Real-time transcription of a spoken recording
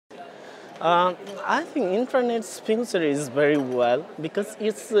I think internet's future is very well because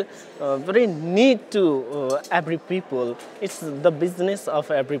it's very need to every people. It's the business of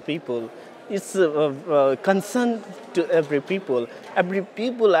every people. It's concern to every people. Every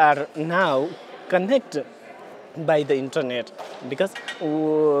people are now connected by the internet because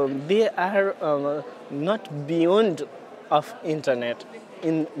they are not beyond of internet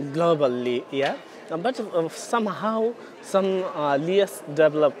in globally, yeah. But somehow some less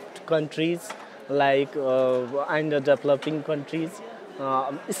developed countries like underdeveloping countries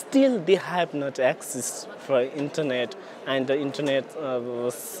still they have not access for internet and the internet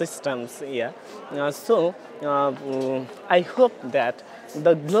systems, yeah. I hope that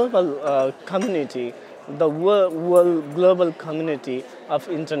the global community, the world global community of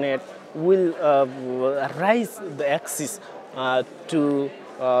internet will raise the access to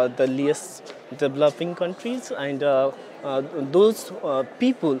the least developing countries and those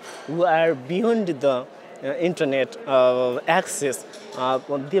people who are beyond the internet access.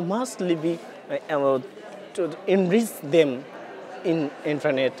 They must be to enrich them in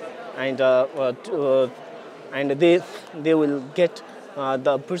internet and and they will get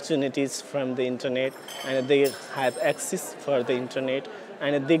the opportunities from the internet and they have access for the internet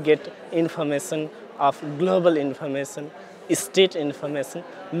and they get information of global information, state information,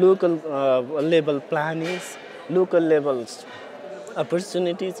 local level plannings, local levels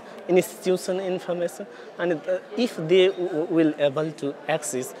opportunities, institution information, and if they will able to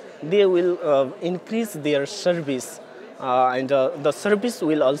access, they will increase their service, and the service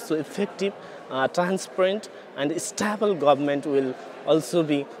will also effective, transparent, and stable government will also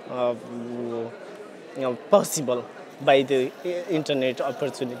be possible by the internet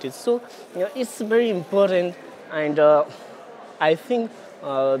opportunities. So it's very important, and I think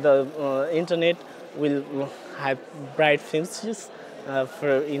the internet will have bright futures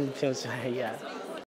for in future. Yeah.